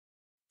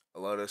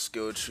lot of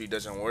skill tree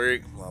doesn't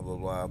work, blah blah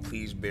blah.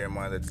 Please bear in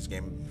mind that this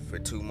game for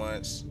 2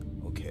 months.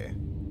 Okay.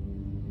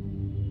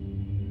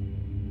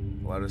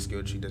 A lot of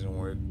skill tree doesn't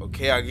work.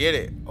 Okay, I get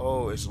it.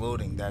 Oh, it's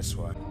loading, that's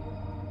why.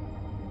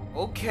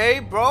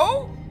 Okay,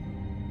 bro.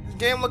 This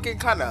game looking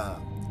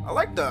kinda I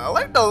like the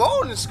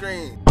loading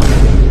screen.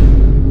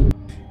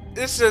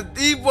 It's a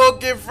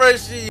DEEPWOKEN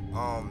freshie.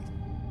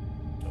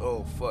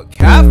 Oh fuck,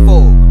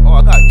 catfolk. Oh,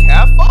 I got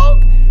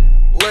catfolk?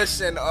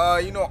 Listen,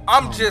 you know,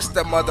 I'm just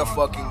a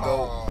motherfucking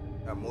GOAT.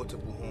 Got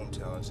multiple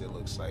hometowns, it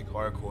looks like.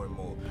 Hardcore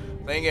mode.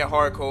 Playing in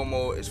hardcore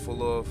mode is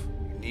full of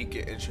unique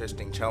and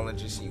interesting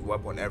challenges. You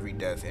wipe on every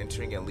death.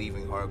 Entering and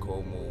leaving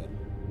hardcore mode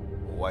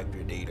will wipe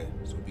your data.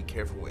 So be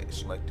careful with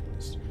selecting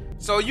this.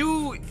 So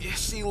you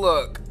see,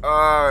 look,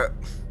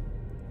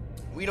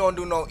 we don't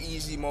do no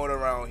easy mode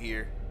around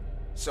here.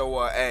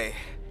 So hey,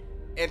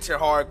 enter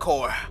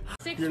hardcore.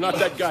 You're not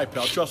that guy,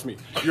 pal. Trust me.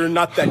 You're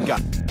not that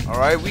guy.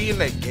 Alright, we in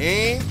the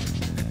game.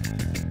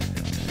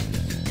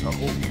 A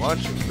whole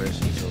bunch of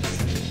freshies over here.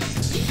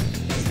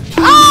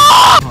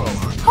 Ah!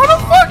 How the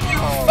fuck you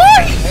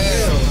fight?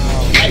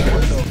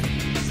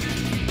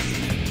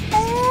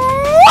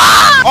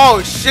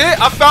 Oh shit,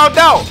 I found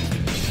out.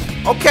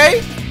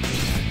 Okay.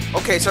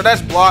 Okay, so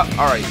that's block.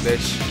 Alright,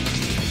 bitch.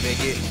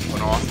 Make it.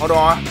 Hold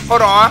on.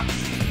 Come on.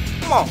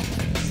 Oh,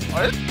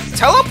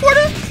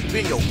 teleporter?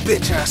 Bring your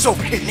bitch ass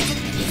over here, nigga.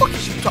 What the fuck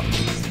is you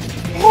talking?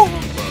 Oh,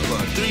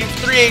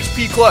 3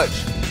 HP clutch.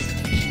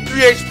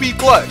 3 HP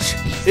clutch.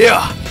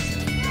 Yeah.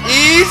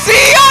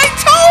 Easy.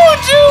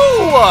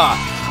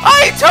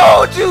 I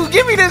told you.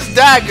 Give me this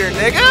dagger,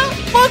 nigga.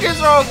 What the fuck is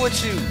wrong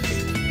with you?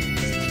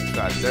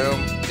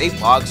 Goddamn. They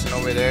boxing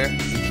over there.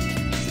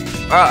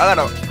 I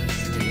gotta.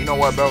 You know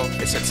what, bro?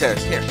 It's a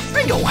test. Here,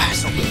 bring your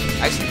ass over.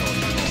 Actually, no.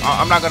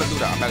 I'm not gonna do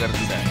that.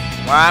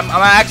 I'm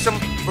gonna ask him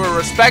for a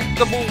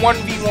respectable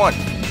 1v1.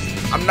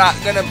 I'm not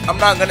gonna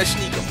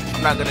sneak him.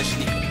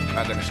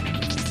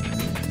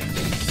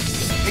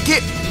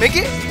 Make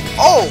it.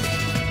 Oh.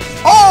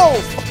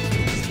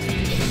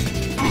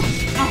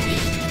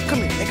 Come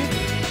here, nigga.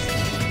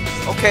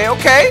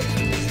 Okay.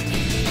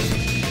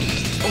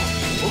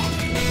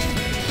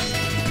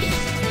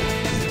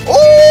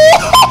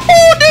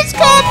 Oh, this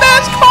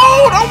combat's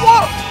cold.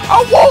 I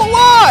won't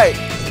lie.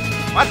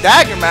 My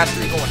dagger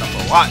mastery going up a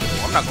lot,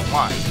 though. I'm not gonna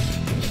lie.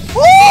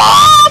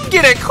 Oh, I'm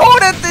getting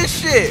cold at this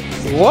shit.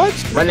 What?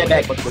 Run it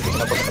back.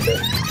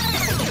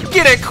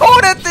 Getting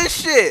cold at this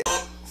shit.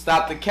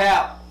 Stop the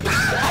cap.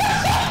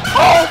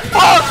 Oh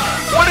fuck!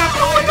 What is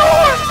going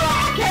on?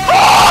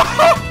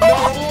 Oh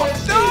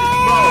no!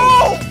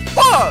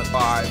 Fuck!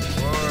 My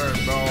word,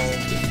 bro.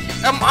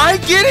 Am I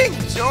getting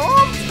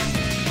jumped?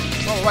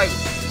 Bro, like,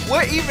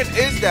 what even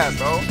is that,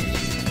 bro?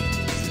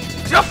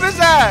 Jump his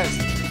ass!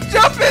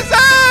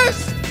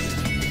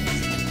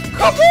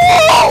 Come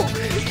on!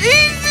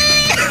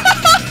 Easy!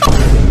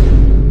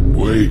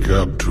 Wake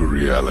up to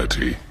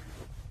reality.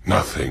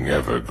 Nothing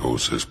ever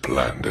goes as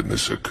planned in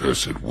this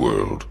accursed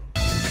world.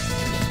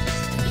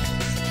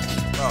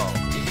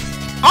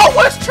 I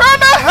was trying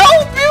to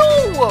help you!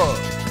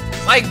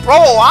 Like, bro,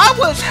 I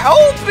was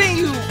helping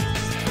you!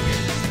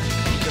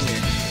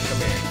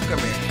 Come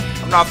here.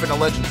 I'm not finna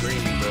let you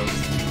green me, bro.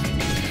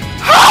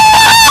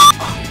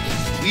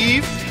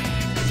 Leave.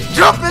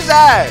 Jump his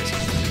ass!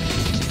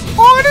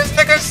 Oh, this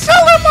nigga's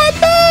selling my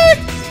bag!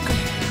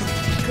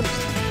 Come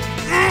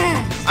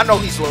here. I know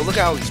he's slow. Look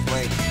at how he's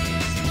playing.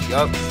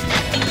 Yup.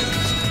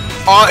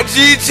 Oh,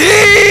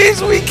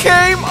 GG's! We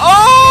came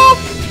up!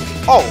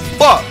 Oh,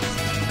 fuck.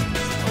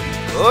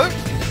 Good?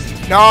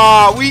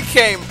 Nah, we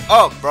came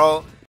up,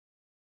 bro.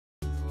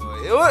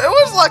 It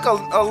was like a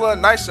little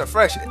nicer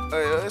fresh. It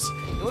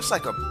was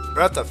like a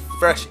breath of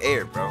fresh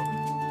air, bro.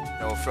 You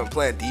know, from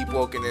playing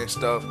DEEPWOKEN and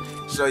stuff.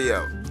 So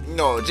yeah, you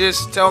know,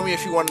 just tell me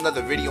if you want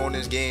another video on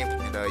this game,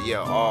 and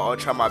yeah, I'll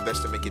try my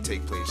best to make it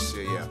take place. So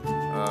yeah,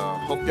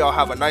 hope y'all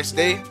have a nice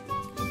day,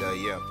 and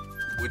yeah,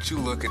 what you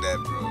looking at,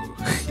 bro?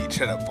 You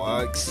trying to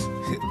box?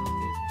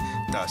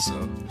 Thought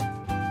so.